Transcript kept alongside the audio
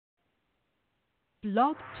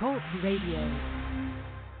Blog Talk Radio.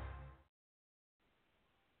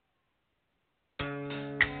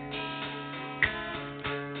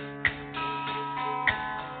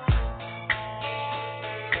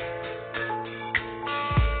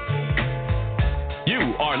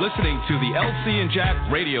 You are listening to the LC and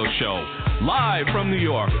Jack Radio Show, live from New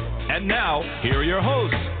York. And now, here are your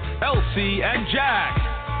hosts, LC and Jack.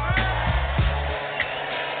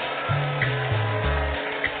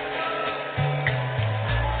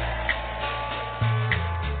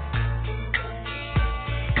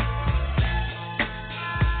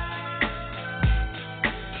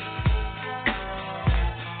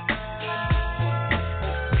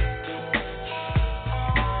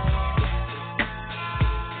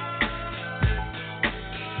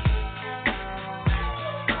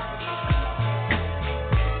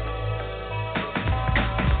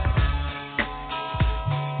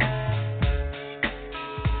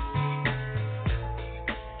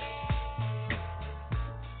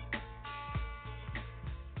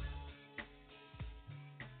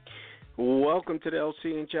 Welcome to the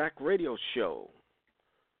LC and Jack Radio Show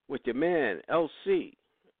with your man, LC,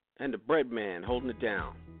 and the bread man holding it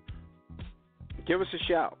down. Give us a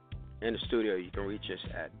shout in the studio. You can reach us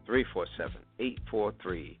at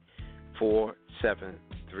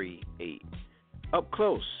 347-843-4738. Up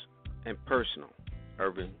close and personal,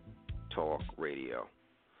 Urban Talk Radio.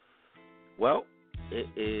 Well, it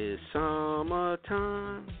is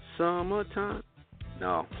summertime.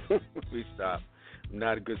 No, we stop. I'm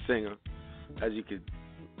not a good singer. As you could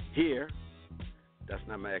hear, that's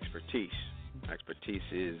not my expertise. My expertise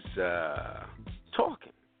is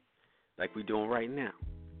talking, like we're doing right now.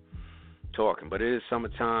 Talking. But it is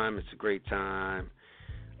summertime. It's a great time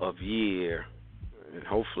of year. And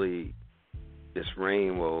hopefully this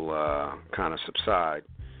rain will kind of subside.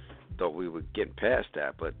 Thought we were getting past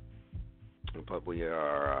that, but we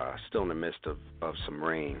are still in the midst of some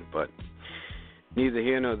rain. But neither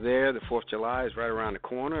here nor there. The 4th of July is right around the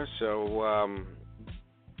corner, so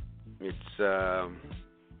it's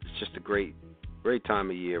just a great time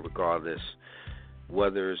of year regardless.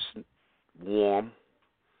 Weather's warm,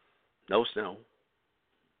 no snow,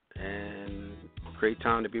 and a great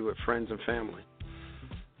time to be with friends and family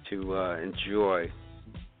to enjoy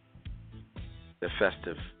the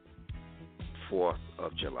festive 4th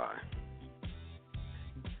of July.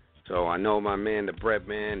 So I know my man, the bread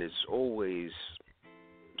man, is always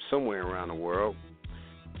somewhere around the world.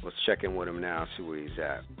 Let's check in with him now, see where he's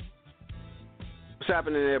at. What's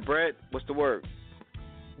happening there, Brett? What's the word?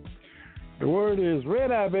 The word is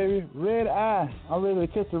red eye, baby. Red eye. I'm ready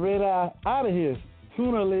to catch the red eye out of here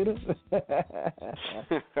sooner or later.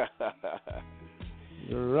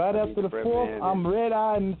 Right after the 4th, I'm red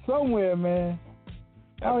eyed somewhere, man.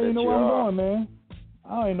 I don't even know where I'm going, man.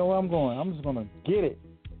 I don't even know where I'm going. I'm just going to get it.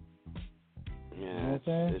 Yeah, you know what I'm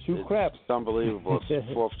saying? Shoot craps. It's unbelievable. It's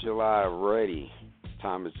 4th of July already.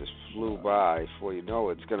 Time has just flew by. Before you know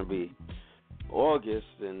it, it's going to be August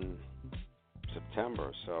and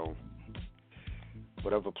September. So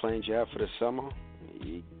whatever plans you have for the summer,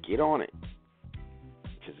 you get on it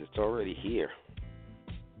because it's already here.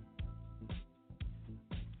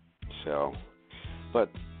 So, but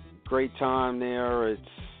great time there.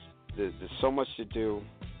 There's so much to do.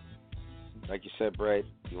 Like you said, Brett,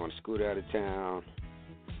 you want to scoot out of town.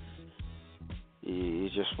 You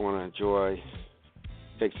just want to enjoy,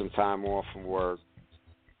 take some time off from work,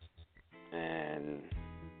 and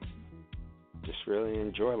just really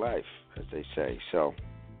enjoy life, as they say. So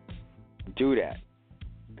do that.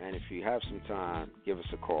 And if you have some time, give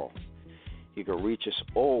us a call. You can reach us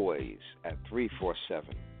always at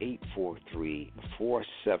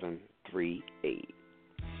 347-843-4738.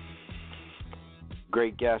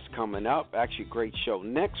 Great guest coming up. Actually, great show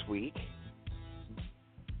next week.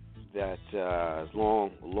 That is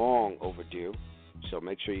long overdue. So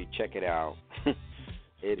make sure you check it out.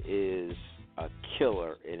 It is a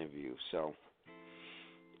killer interview. So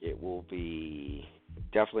it will be,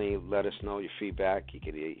 definitely let us know your feedback. You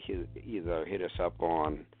can either hit us up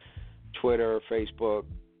on Twitter, Facebook,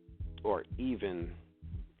 or even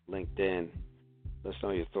LinkedIn. Let us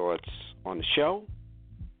know your thoughts on the show.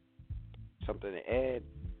 Something to add,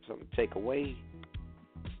 something to take away,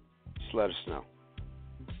 just let us know.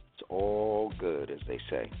 It's all good, as they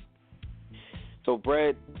say. So,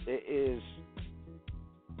 Brad, it is,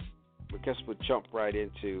 I guess we'll jump right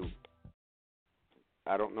into,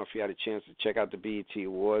 I don't know if you had a chance to check out the BET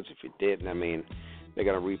Awards. If you didn't, I mean, they're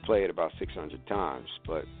going to replay it about 600 times.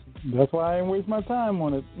 But that's why I didn't waste my time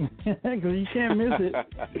on it, because you can't miss it.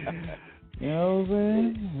 You know what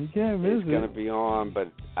I'm saying? You can't miss It's going to be on,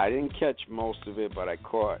 but I didn't catch most of it, but I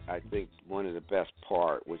caught, I think, one of the best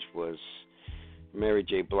part, which was Mary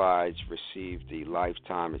J. Blige received the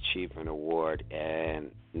Lifetime Achievement Award, and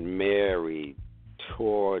Mary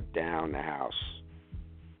tore down the house.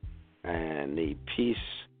 And the piece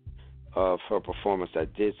of her performance I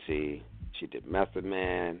did see, she did Method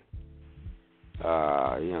Man.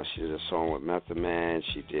 She did a song with Method Man.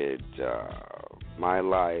 She did My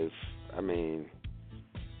Life. I mean,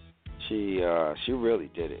 she really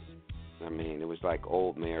did it. I mean, it was like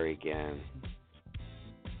old Mary again,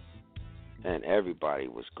 and everybody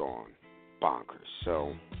was going bonkers.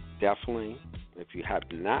 So definitely, if you have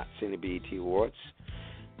not seen the BET Awards,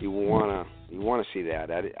 you wanna see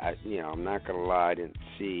that. I'm not gonna lie, I didn't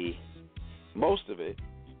see most of it,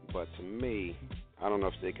 but to me, I don't know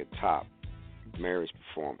if they could top Mary's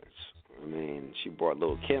performance. I mean, she brought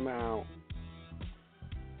Lil' Kim out.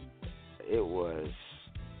 It was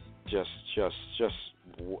just, I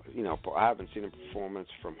haven't seen a performance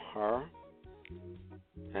from her.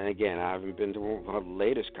 And again, I haven't been to her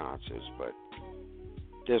latest concerts, but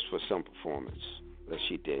this was some performance that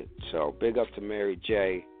she did. So big up to Mary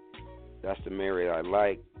J. That's the Mary I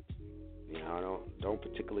like. I don't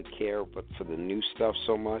particularly care but for the new stuff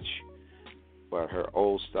so much, but her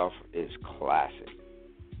old stuff is classic.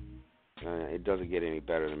 It doesn't get any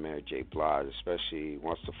better than Mary J. Blige, especially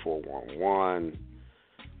once the 411.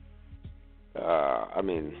 I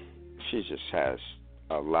mean, she just has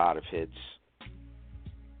a lot of hits.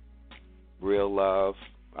 Real Love.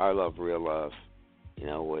 I love Real Love,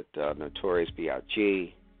 with Notorious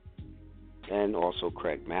B.I.G. and also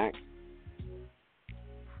Craig Mack.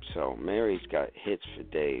 So Mary's got hits for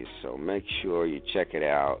days, so make sure you check it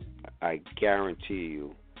out. I guarantee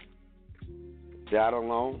you that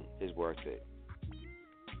alone is worth it.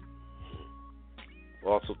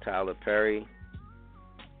 Also, Tyler Perry,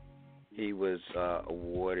 he was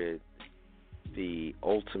awarded the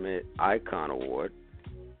Ultimate Icon Award.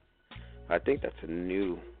 I think that's a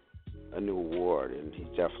new award, and he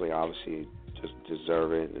definitely, obviously, just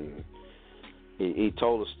deserves it. And he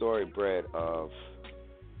told a story, Brett, of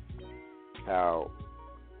how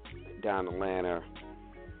down in Atlanta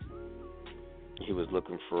he was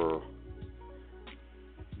looking for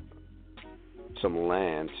some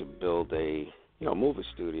land to build a movie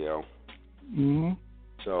studio. Mm-hmm.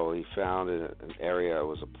 So he found an area that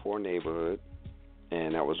was a poor neighborhood,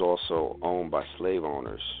 and that was also owned by slave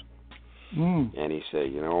owners. And he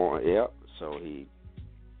said, yep. So he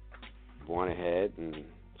went ahead and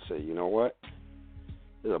said, you know what?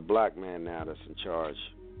 There's a black man now that's in charge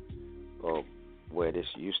of where this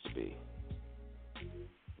used to be,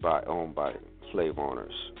 owned by slave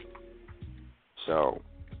owners. So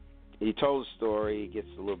he told the story. He gets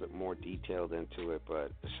a little bit more detailed into it,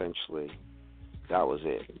 but essentially that was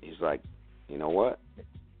it. He's like, you know what?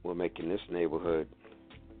 We're making this neighborhood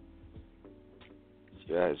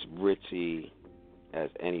as ritzy as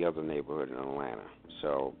any other neighborhood in Atlanta.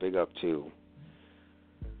 So big up to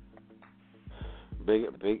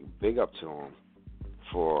him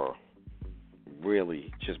for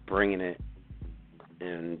really just bringing it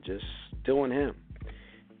and just doing him.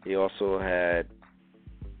 He also had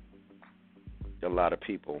a lot of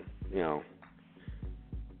people,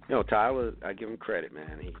 Tyler, I give him credit,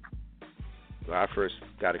 man. When I first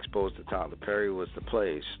got exposed to Tyler Perry was the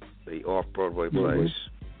plays, the off-Broadway plays.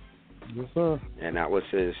 Yes, sir. And that was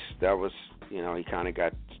he kind of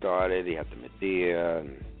got started. He had the Medea,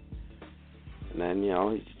 and then,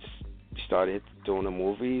 he started doing the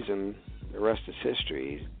movies, and the rest is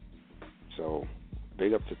history. So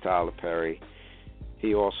big up to Tyler Perry.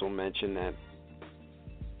 He also mentioned that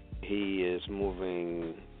he is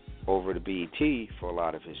moving over to BET for a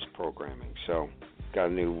lot of his programming. So got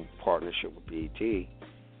a new partnership with BET.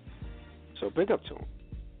 So big up to him.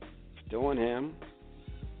 Doing him.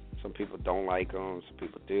 Some people don't like him. Some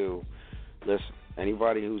people do. Listen,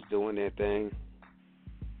 anybody who's doing their thing,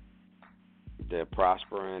 they're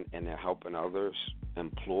prospering and they're helping others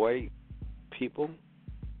employ people,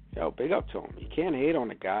 big up to him. You can't hate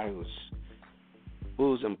on a guy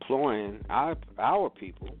who's employing our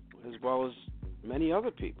people as well as many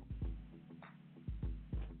other people.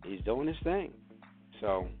 He's doing his thing.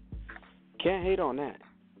 So, can't hate on that.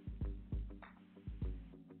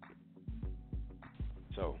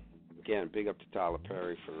 So, again, big up to Tyler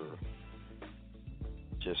Perry for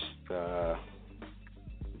just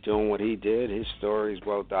doing what he did. His story is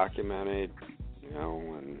well documented,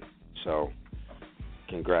 and so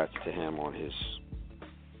congrats to him on his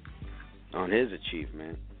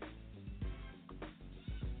achievement.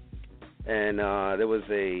 And there was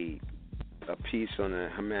a piece on the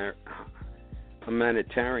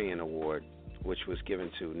humanitarian award, which was given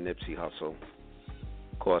to Nipsey Hussle.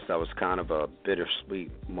 Of course, that was kind of a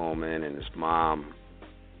bittersweet moment, and his mom,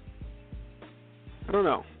 I don't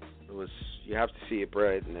know. It was, you have to see it,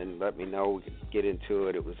 Brett, and then let me know. We could get into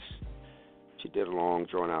it. She did a long,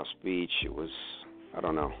 drawn-out speech. It was, I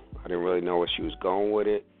don't know. I didn't really know where she was going with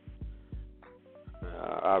it.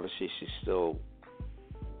 Obviously, she's still,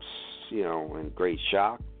 in great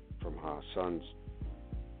shock from her son's,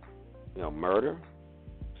 murder.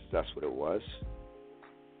 That's what it was.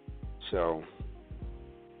 So,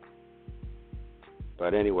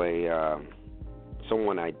 but anyway,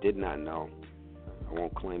 someone I did not know. I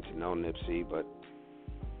won't claim to know Nipsey, but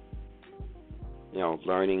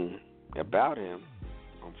learning about him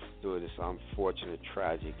through this unfortunate,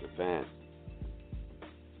 tragic event,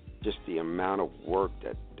 just the amount of work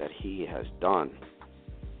that he has done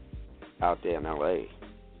out there in L.A.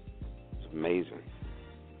 It's amazing.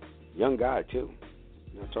 Young guy, too.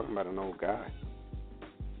 Talking about an old guy.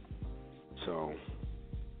 So,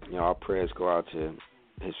 our prayers go out to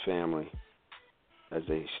his family as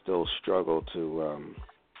they still struggle to,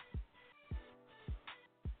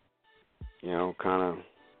 kind of,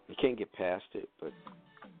 you can't get past it, but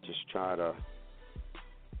just try to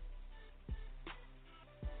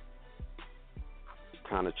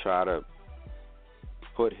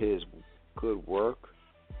put his good work,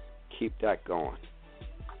 keep that going.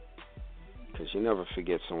 Because you never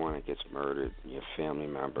forget someone that gets murdered, your family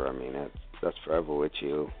member. I mean, that's forever with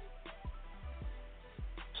you.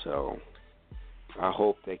 So I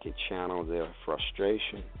hope they can channel their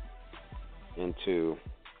frustration into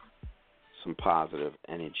some positive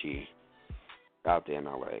energy out there in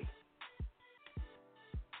L.A.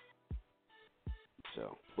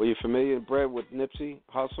 So, were you familiar, Brett, with Nipsey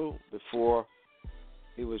Hussle before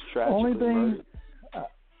he was tragically murdered?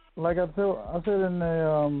 Like I said in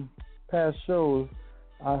the past shows,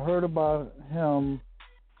 I heard about him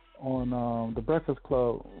on the Breakfast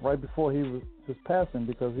Club right before he was his passing,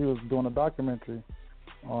 because he was doing a documentary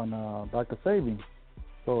on Dr. Sabi.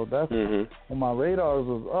 So that's when my radar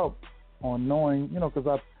was up on knowing,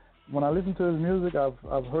 because when I listen to his music,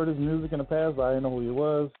 I've heard his music in the past. I didn't know who he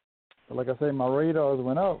was. But like I said, my radars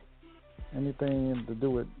went up. Anything to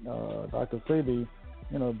do with Dr. Sabi,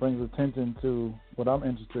 brings attention to what I'm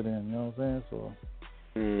interested in. You know what I'm saying? So.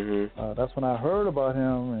 That's when I heard about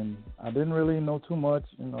him, and I didn't really know too much.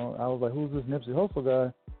 I was like, who's this Nipsey Hussle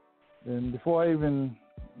guy? And before I even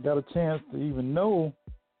got a chance to even know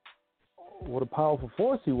what a powerful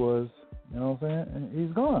force he was, you know what I'm saying? And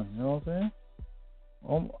he's gone, you know what I'm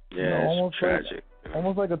saying? It's tragic.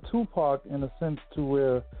 Almost like a Tupac in a sense, to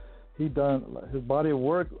where his body of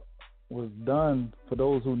work was done for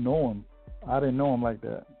those who know him. I didn't know him like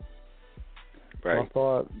that. Right. So I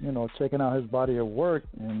thought, checking out his body of work,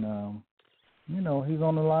 and he's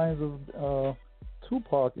on the lines of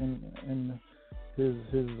Tupac in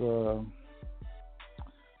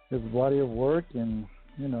his body of work, and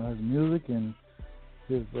his music, and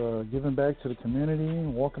his giving back to the community,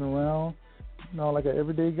 and walking around, like an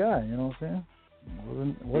everyday guy. You know what I'm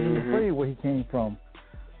saying? Wasn't afraid where he came from.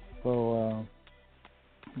 So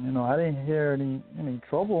I didn't hear any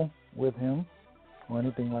trouble with him or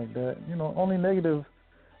anything like that. Only negative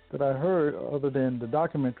that I heard, other than the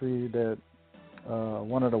documentary, that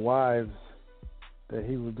one of the wives that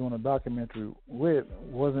he was doing a documentary with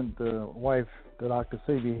wasn't the wife that Dr.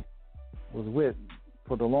 Sabi was with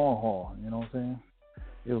for the long haul. You know what I'm saying?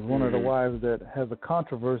 It was one of the wives that has a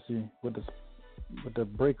controversy with the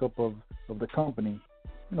breakup of the company.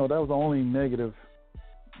 That was the only negative,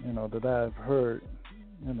 that I've heard,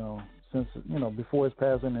 since, before his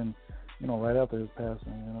passing, and right after his passing,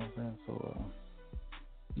 you know what I'm saying? So,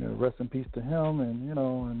 rest in peace to him, and,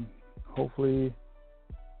 and hopefully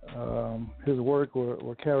his work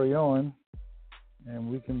will carry on,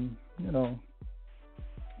 and we can,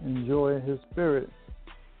 enjoy his spirit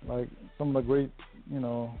like some of the great,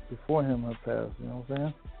 before him have passed, you know what I'm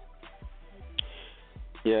saying?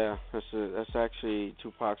 Yeah, that's actually,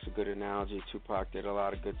 Tupac's a good analogy. Tupac did a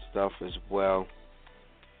lot of good stuff as well.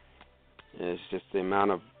 It's just the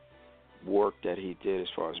amount of work that he did as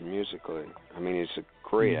far as musically. I mean, he's a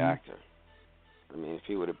great actor. I mean, if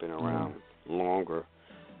he would have been around longer,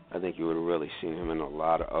 I think you would have really seen him in a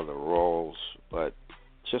lot of other roles. But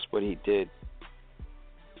just what he did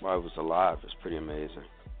while he was alive is pretty amazing.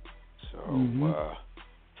 So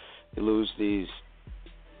you lose these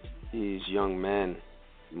young men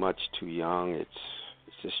much too young. It's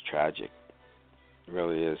just tragic. It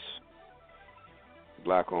really is.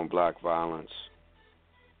 Black on black violence.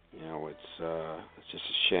 It's just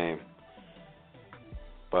a shame.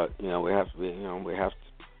 But we have to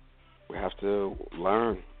We have to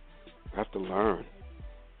learn. We have to learn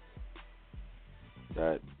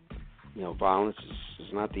that, violence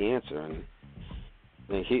is not the answer. And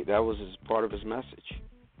that was part of his message,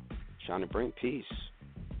 trying to bring peace.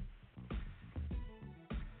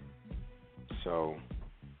 So,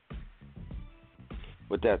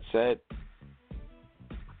 with that said,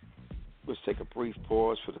 let's take a brief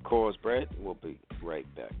pause for the cause, Brett, and we'll be right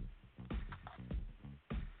back.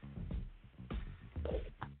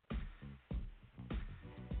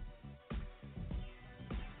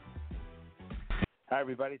 Hi,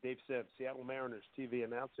 everybody. Dave Sims, Seattle Mariners TV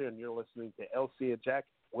announcer, and you're listening to LC and Jack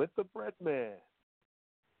with the Bread Man.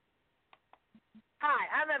 Hi,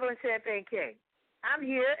 I'm Evelyn Champagne King. I'm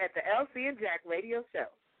here at the LC and Jack radio show.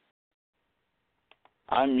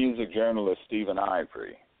 I'm music journalist Stephen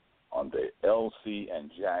Ivory on the LC and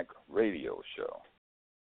Jack radio show.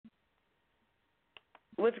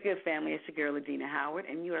 What's good, family? It's your girl, Adina Howard,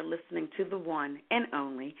 and you are listening to the one and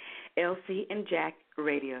only LC and Jack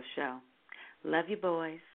radio show. Love you,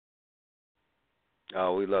 boys.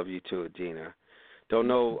 Oh, we love you too, Adina. Don't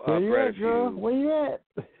know, Where you Brett, at, girl? Where you at?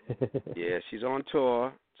 Yeah, she's on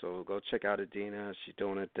tour, so go check out Adina. She's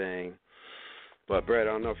doing her thing. But, Brett,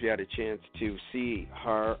 I don't know if you had a chance to see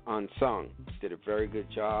her unsung. Did a very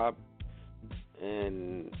good job.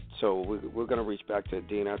 And so we're going to reach back to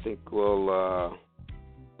Adina. I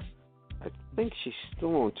think she's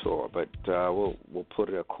still on tour, but we'll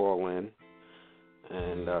put a call in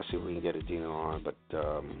and see if we can get Adina on. But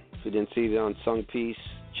if you didn't see the unsung piece,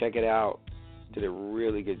 check it out. Did a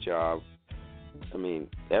really good job. I mean,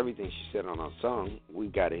 everything she said on unsung, we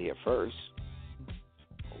got to hear first.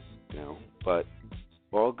 But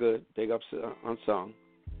all good. Big ups to unsung.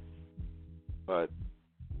 But,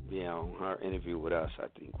 her interview with us, I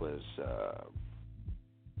think, was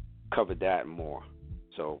covered that and more.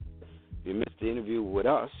 So if you missed the interview with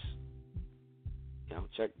us,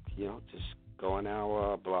 check, just go on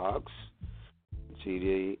our blogs and see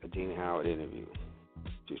the Adina Howard interview.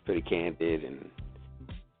 She was pretty candid, and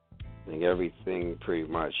I think everything pretty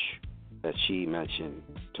much that she mentioned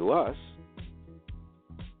to us,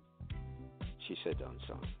 she said to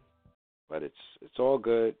unsung. But it's all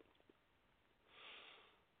good.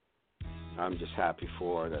 I'm just happy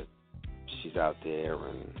for her that she's out there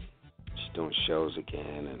and she's doing shows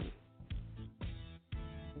again, and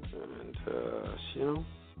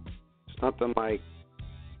it's nothing like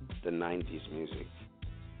the 90s music.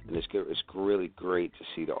 And it's really great to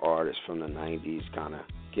see the artists from the 90s kind of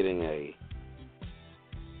getting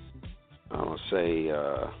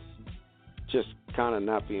just kind of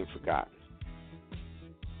not being forgotten.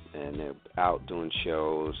 And they're out doing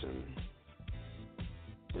shows,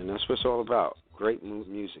 and that's what it's all about. Great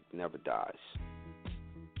music never dies.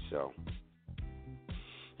 So,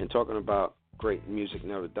 and talking about great music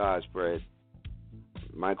never dies, Brett,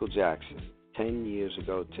 Michael Jackson, 10 years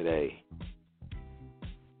ago today,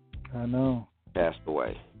 I know. passed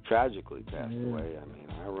away. Tragically passed away. I mean,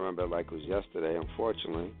 I remember it like it was yesterday,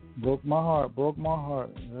 unfortunately. Broke my heart.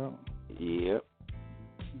 Yeah. Yep.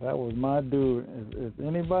 That was my dude. If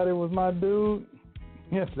anybody was my dude,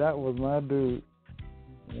 yes, that was my dude.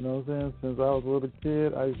 You know what I'm saying? Since I was a little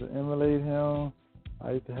kid, I used to emulate him.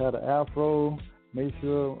 I used to have an afro, make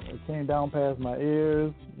sure it came down past my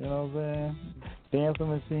ears. You know what I'm saying? Dancing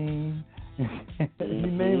machine.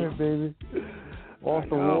 You name it, baby. Off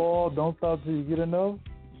the wall, don't stop till you get enough.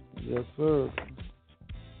 Yes, sir.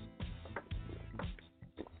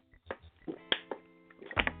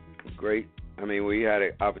 Great. I mean, we had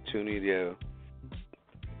an opportunity to,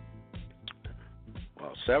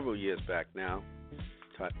 several years back now,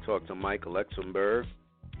 talk to Michael Luxembourg,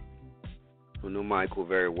 who knew Michael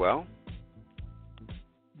very well.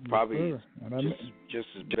 Probably just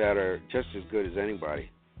as good as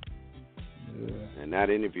anybody. Yeah. And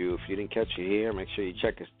that interview, if you didn't catch it here, make sure you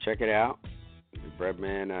check it out.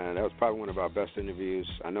 Breadman, that was probably one of our best interviews.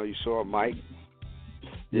 I know you saw Mike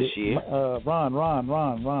this year. Ron Ron,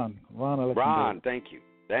 thank you,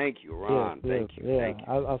 Ron. Yes, thank you.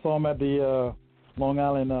 I saw him at the Long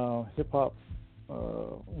Island Hip Hop,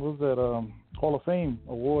 what was that, Hall of Fame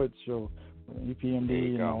Awards show.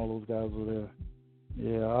 EPMD and all those guys were there.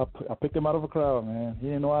 Yeah, I picked him out of a crowd, man. He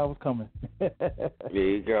didn't know I was coming. There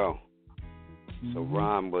you go. So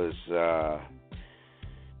Ron was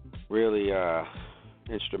really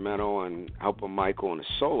instrumental in helping Michael in his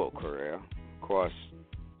solo career. Of course,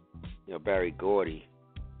 Barry Gordy,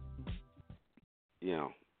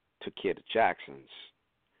 took care of the Jacksons,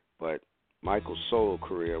 but Michael's solo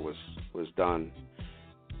career was done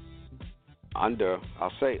under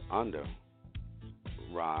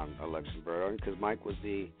Ron Luxembourg, because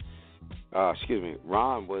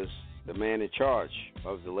Ron was the man in charge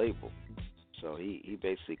of the label. So he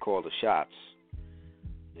basically called the shots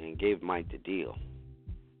and gave Mike the deal.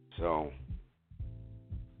 So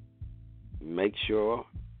make sure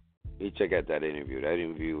you check out that interview. That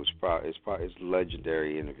interview was it's a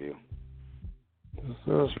legendary interview. Yes,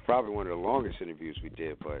 sir. It's probably one of the longest interviews we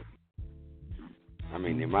did, but I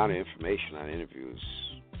mean the amount of information on interviews,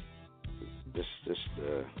 just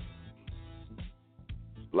a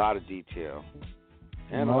lot of detail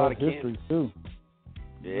and a lot of history too.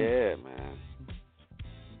 Yeah, man.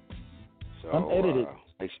 So, unedited,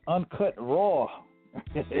 uncut, raw.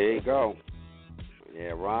 There you go.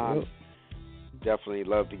 Yeah, Ron, definitely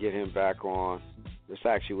love to get him back on. This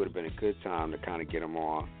actually would have been a good time to kind of get him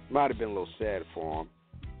on. Might have been a little sad for him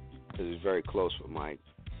because he's very close with Mike.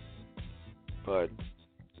 But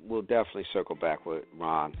we'll definitely circle back with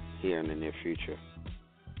Ron here in the near future.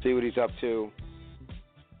 See what he's up to.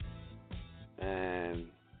 And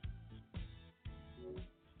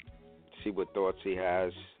see what thoughts he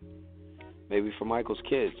has. Maybe for Michael's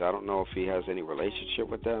kids. I don't know if he has any relationship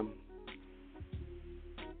with them.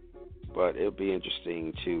 But it'll be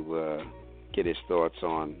interesting to get his thoughts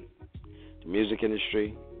on the music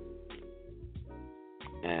industry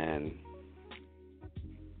and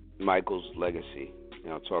Michael's legacy. You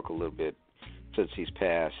know, talk a little bit since he's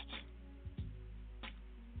passed.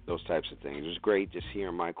 Those types of things. It was great just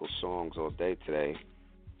hearing Michael's songs all day today.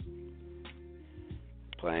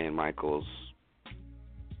 Playing Michael's,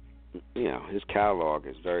 you know, his catalog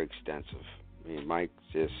is very extensive. I mean, Mike's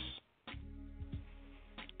just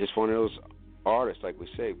one of those artists, like we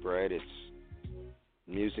say, Brad. It's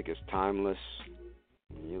music is timeless.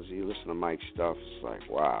 You listen to Mike's stuff, it's like,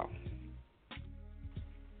 wow.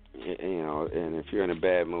 You know, and if you're in a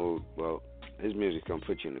bad mood, well, his music's gonna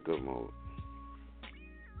put you in a good mood.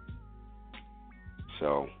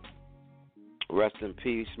 So, rest in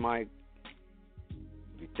peace, Mike.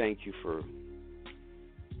 We thank you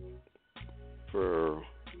for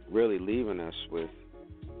really leaving us with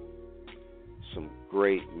some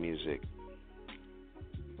great music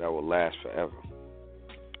that will last forever.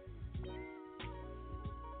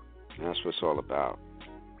 And that's what it's all about.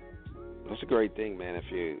 That's a great thing, man.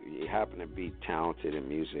 If you happen to be talented in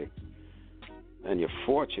music and you're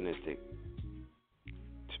fortunate to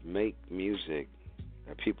make music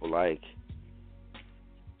that people like.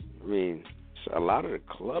 I mean, a lot of the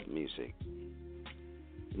club music's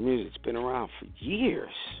been around for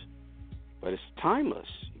years, but it's timeless.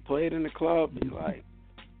 You play it in the club, and like,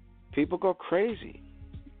 people go crazy.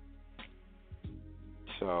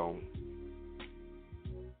 So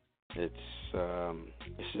it's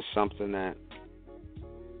just something that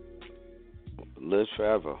lives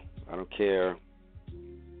forever. I don't care.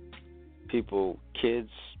 People,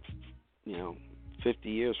 kids, you know, 50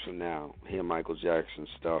 years from now, hear Michael Jackson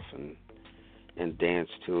stuff and dance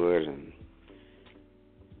to it, and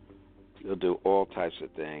they'll do all types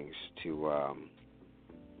of things to,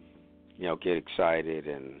 you know, get excited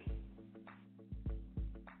and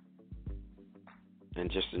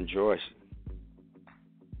just enjoy.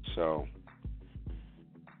 So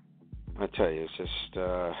I tell you, it's just,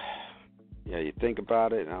 yeah, you think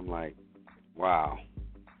about it, and I'm like, wow,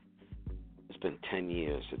 it's been 10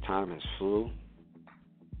 years. The time has flew.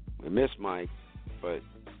 We miss Mike, but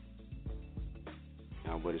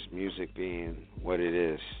you know, with his music being what it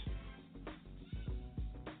is,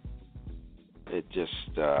 it just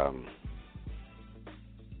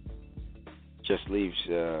leaves.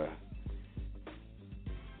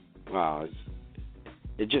 Wow,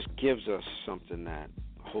 it just gives us something that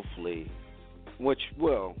hopefully, which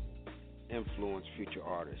will influence future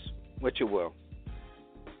artists, which it will.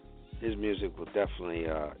 His music will definitely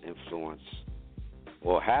influence,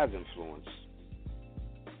 or has influenced,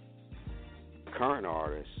 current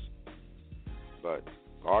artists, but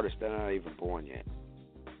artists that are not even born yet.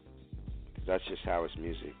 That's just how it's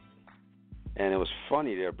music. And it was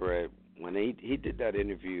funny there, Brett, when he did that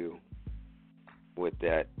interview with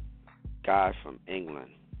that guy from England.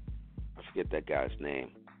 I forget that guy's name.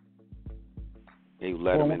 He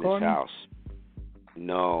let him in his house.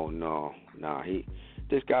 No.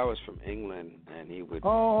 This guy was from England, and he would.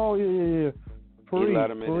 Oh, yeah. Fareed, he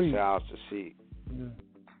let him in his house to see. Yeah.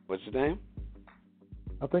 What's his name?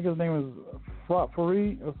 I think his name is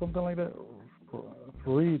Fareed or something like that.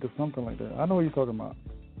 Fareed or something like that. I know what you're talking about.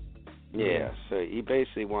 Yeah. So he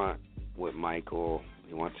basically went with Michael.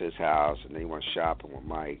 He went to his house, and then he went shopping with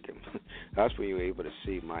Mike. And that's when you were able to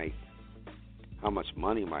see Mike, how much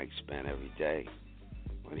money Mike spent every day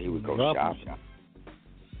when he would go shopping.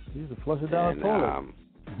 He used to flush it down the toilet.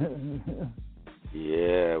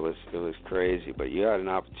 Yeah, it was crazy. But you had an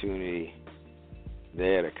opportunity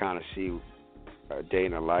there to kind of see a day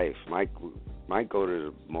in the life. Might go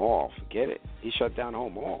to the mall. Forget it. He shut down the whole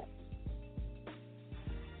mall.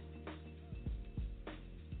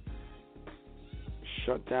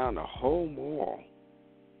 Shut down the whole mall.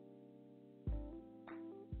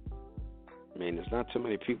 I mean, there's not too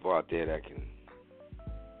many people out there that can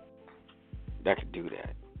do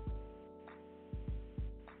that.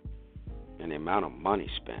 And the amount of money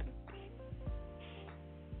spent.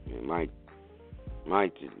 I mean,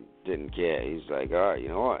 Mike didn't care. He's like, all right, you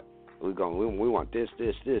know what? We want this.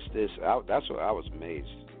 That's what I was amazed.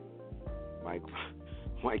 Mike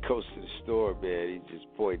goes to the store, man. He just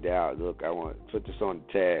pointed out, look, I want to put this on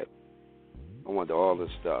the tab. I want all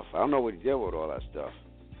this stuff. I don't know what he did with all that stuff.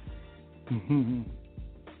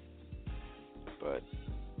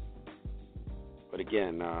 But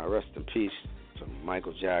again, rest in peace to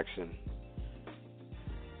Michael Jackson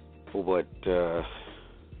for what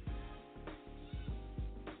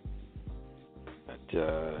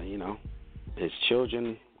his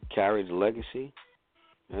children carried the legacy.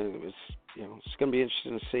 And it's going to be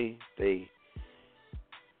interesting to see. They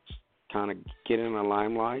kind of get in the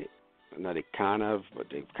limelight. But they kind of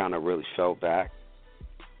really fell back.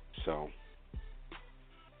 So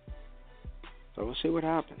we'll see what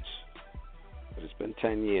happens. But it's been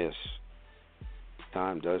 10 years.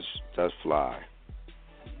 Time does fly.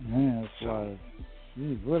 Man, it flies.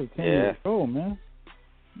 Geez, really 10 years old, man.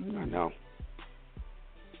 I know.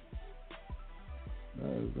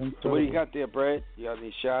 So what do you got there, Brad? You got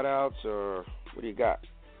any shout-outs, or what do you got?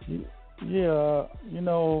 Yeah,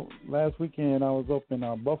 last weekend I was up in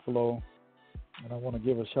Buffalo, and I want to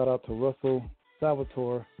give a shout-out to Russell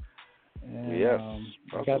Salvatore. And, yes,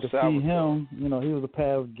 I got to see him. He was a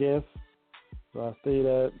past guest, so I stayed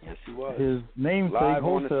at his namesake Live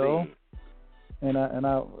hotel, and I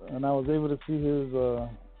was able to see his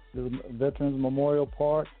Veterans Memorial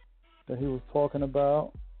Park that he was talking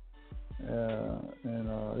about. And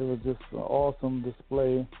it was just an awesome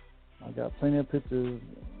display. I got plenty of pictures,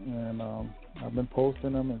 and I've been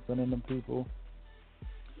posting them and sending them people.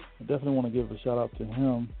 I definitely want to give a shout out to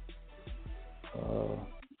him.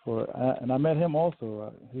 And I met him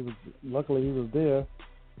also. Luckily he was there,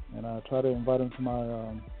 and I tried to invite him to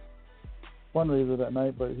my fundraiser that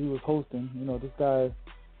night, but he was hosting. This guy.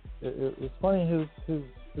 It's funny.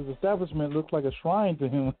 His establishment looks like a shrine to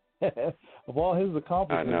him of all his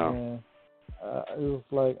accomplishments. I know. Man. It was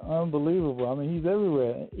like unbelievable. I mean, he's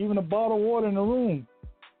everywhere. Even a bottle of water in the room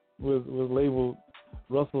was labeled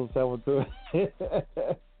Russell Salvatore.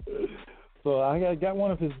 So I got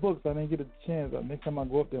one of his books. I didn't get a chance. Next time I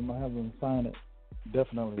go up there, I'm going to have him sign it.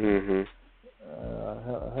 Definitely.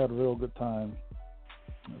 I had a real good time.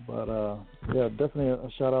 But, definitely a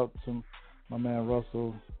shout-out to my man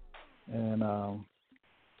Russell. And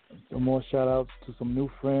some more shout-outs to some new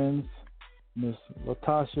friends. Miss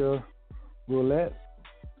Latasha Roulette,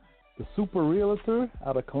 the super realtor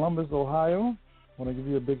out of Columbus, Ohio. I want to give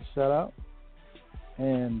you a big shout out.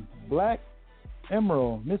 And Black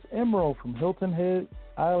Emerald, Miss Emerald from Hilton Head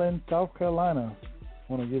Island, South Carolina.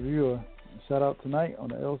 I want to give you a shout out tonight on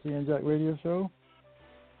the LC and Jack Radio Show.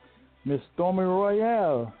 Miss Stormy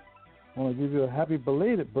Royale, I want to give you a happy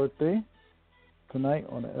belated birthday tonight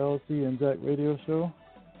on the LC and Jack Radio Show.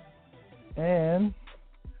 And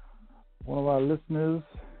one of our listeners,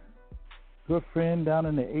 good friend down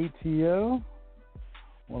in the ATL,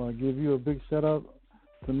 want to give you a big shout out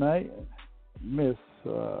tonight, Miss.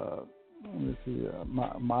 Let me see.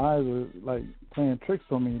 My eyes are like playing tricks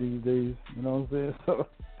on me these days. You know what I'm saying? So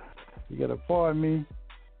you gotta pardon me.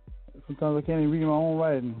 Sometimes I can't even read my own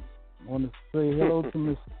writing. I want to say hello to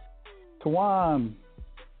Miss Tawan.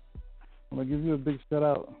 I want to give you a big shout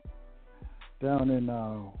out down in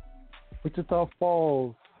Wichita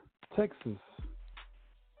Falls, Texas.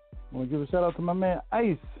 I want to give a shout out to my man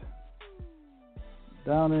Ice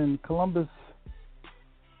down in Columbus,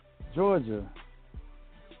 Georgia.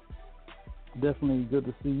 Definitely good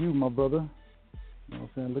to see you, my brother. You know what I'm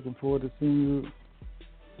saying? Looking forward to seeing you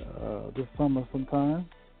this summer sometime.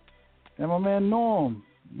 And my man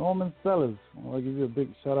Norman Sellers. I want to give you a big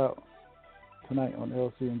shout out tonight on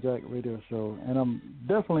LC and Jack Radio Show. And I'm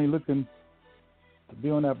definitely looking to be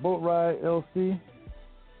on that boat ride, LC,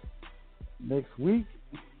 next week.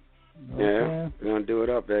 You know we're going to do it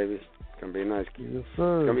up, baby. It's going to be nice. Yes,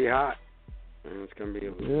 sir. It's going to be hot. And it's going to be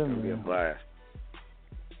a blast.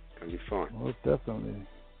 It's going to be fun. Most definitely.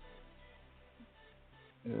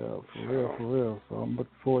 Yeah, for real. So I'm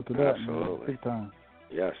looking forward to that. Absolutely. Man, big time.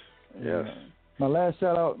 Yes. My last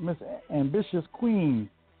shout out, Miss Ambitious Queen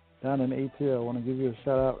down in ATL. I want to give you a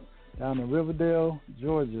shout out down in Riverdale,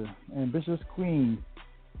 Georgia. Ambitious Queen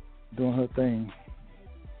doing her thing.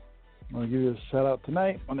 I'm going to give you a shout-out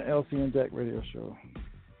tonight on the LC and Jack radio show.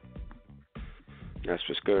 That's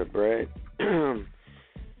what's good, Brad.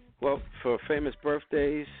 Well, for famous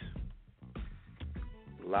birthdays,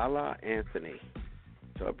 Lala Anthony.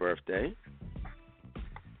 It's her birthday.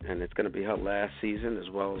 And it's going to be her last season, as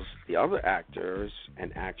well as the other actors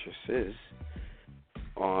and actresses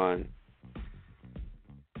on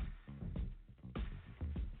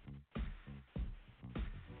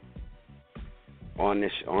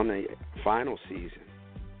the final season.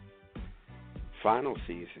 Final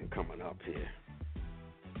season coming up here.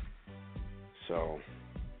 So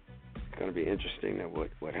it's going to be interesting that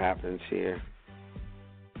what happens here.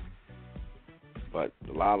 But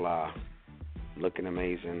Lala, looking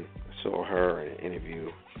amazing. I saw her in an interview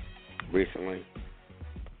recently.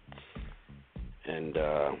 And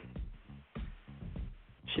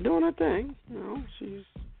she's doing her thing. You know, she's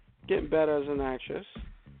getting better as an actress.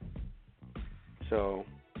 So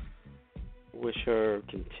wish her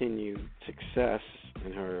continued success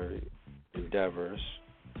in her endeavors.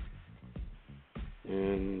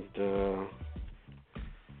 And, you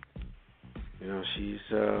know, she's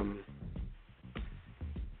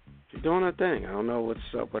doing her thing. I don't know what's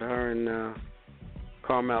up with her and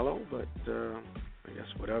Carmelo, but I guess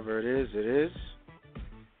whatever it is, it is.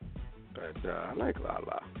 But I like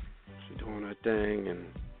Lala. She's doing her thing, and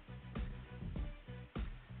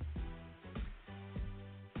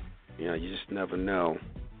you know, you just never know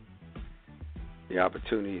the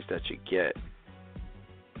opportunities that you get.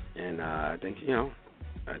 And I think,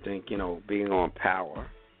 being on Power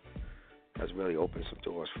has really opened some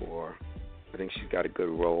doors for her. I think she's got a good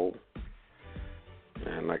role.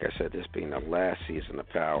 And like I said, this being the last season of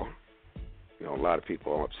Power, you know, a lot of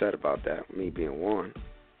people are upset about that, me being one.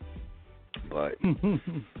 But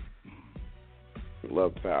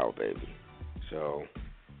love Power, baby. So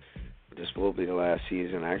this will be the last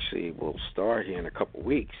season. Actually, we'll start here in a couple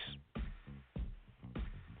weeks.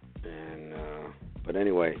 And but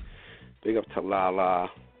anyway, big up to Lala,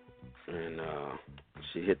 and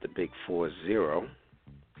she hit the big 4-0.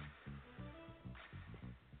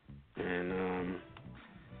 And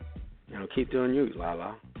you know, keep doing you,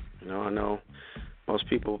 Lala. You know, I know most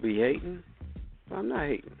people will be hating, but I'm not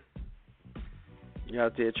hating. You're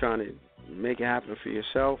out there trying to make it happen for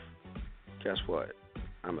yourself. Guess what?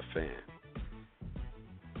 I'm a fan.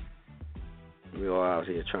 We're all out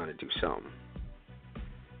here trying to do something.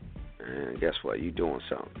 And guess what? You're doing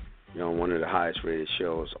something. You're on one of the highest rated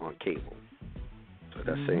shows on cable. So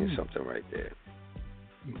that's saying something right there.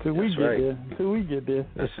 Until we get there.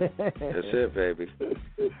 That's it, baby. So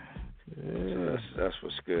that's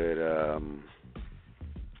what's good.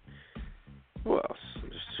 What else? I'm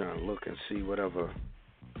just trying to look and see whatever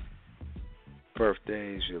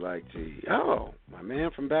birthdays you like to. Oh, my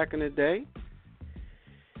man from back in the day.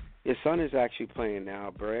 His son is actually playing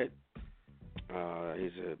now, Brett.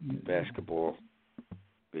 He's a basketball.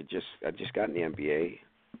 I just got in the NBA,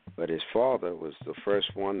 but his father was the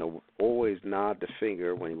first one to always nod the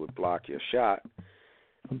finger when he would block your shot.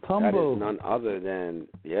 Mutombo. That is none other than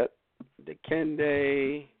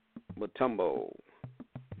Dikembe Mutombo.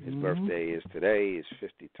 His birthday is today. He's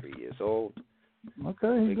 53 years old.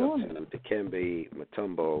 Okay, he's going doing to Dikembe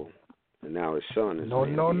Mutombo, and now his son is. No.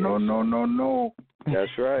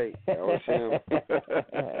 That's right. That was him.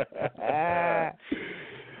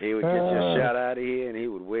 He would get your shot out of here, and he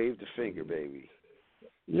would wave the finger, baby.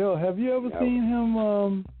 Yo, have you ever seen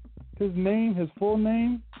him? His full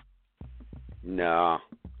name? No.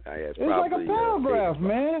 It's like a paragraph,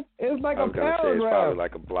 man. It's like a paragraph. Say it's probably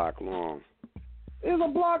like a block long. It's a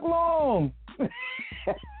block long.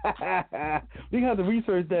 We have to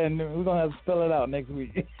research that, and we're gonna have to spell it out next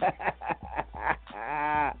week.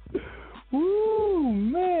 Woo,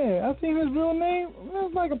 man! I seen his real name.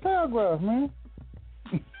 It's like a paragraph, man.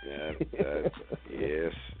 Yes.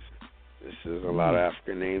 This is a lot of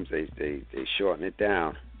African names. They shorten it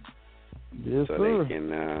down. Yes, so sir. They can,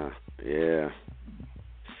 yeah.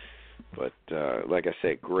 But like I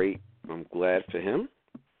said, great. I'm glad for him.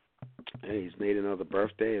 And he's made another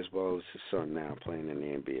birthday, as well as his son now playing in the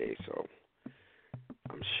NBA. So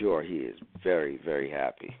I'm sure he is very, very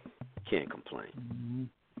happy. Can't complain.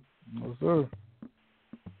 No, sir.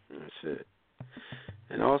 That's it.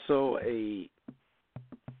 And also I'm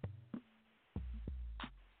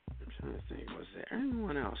trying to think, was there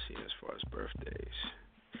anyone else here as far as birthdays?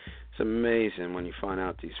 It's amazing when you find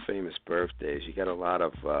out these famous birthdays. You got a lot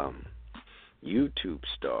of YouTube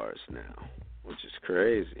stars now, which is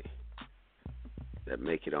crazy, that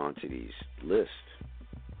make it onto these lists.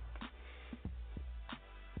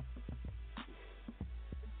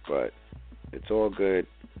 But it's all good.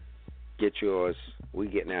 Get yours. We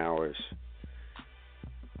getting ours.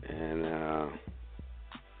 And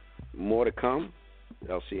more to come.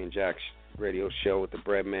 LC and Jack's radio show with the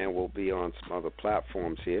Breadman will be on some other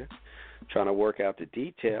platforms here. Trying to work out the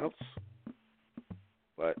details.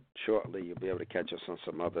 But shortly you'll be able to catch us on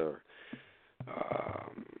some other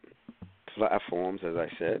platforms, as I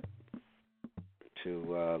said,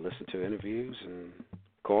 to listen to interviews and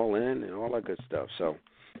call in and all that good stuff. So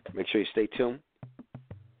make sure you stay tuned.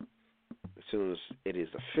 As soon as it is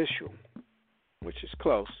official, which is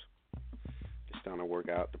close, just trying to work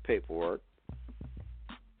out the paperwork,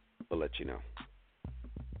 we'll let you know.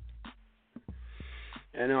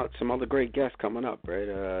 And some other great guests coming up, right?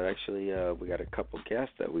 Actually, we got a couple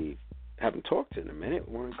guests that we haven't talked to in a minute.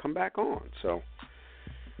 We want to come back on. So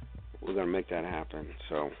we're going to make that happen.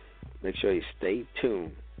 So make sure you stay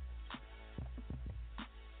tuned.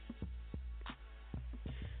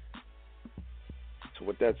 So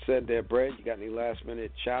with that said there, Brad, you got any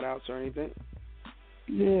last-minute shout-outs or anything?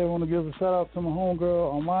 Yeah, I want to give a shout-out to my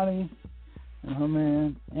homegirl, Armani, and her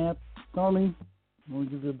man, Anthony. I want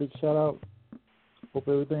to give you a big shout-out. Hope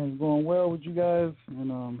everything's going well with you guys,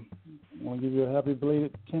 and I want to give you a happy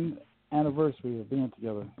belated 10th anniversary of being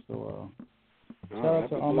together. So shout out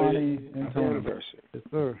to Armani and Tony. Anniversary. Yes,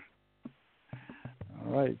 sir.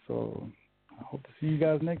 All right, so I hope to see you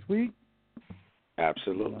guys next week.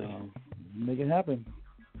 Absolutely. Make it happen.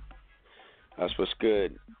 That's what's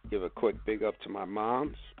good. Give a quick big up to my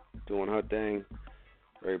mom's doing her thing.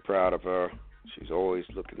 Very proud of her. She's always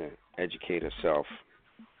looking to educate herself.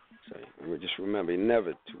 So just remember, you're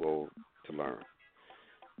never too old to learn.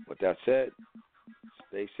 With that said,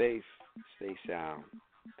 stay safe, stay sound.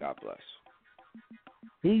 God bless.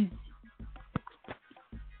 Peace.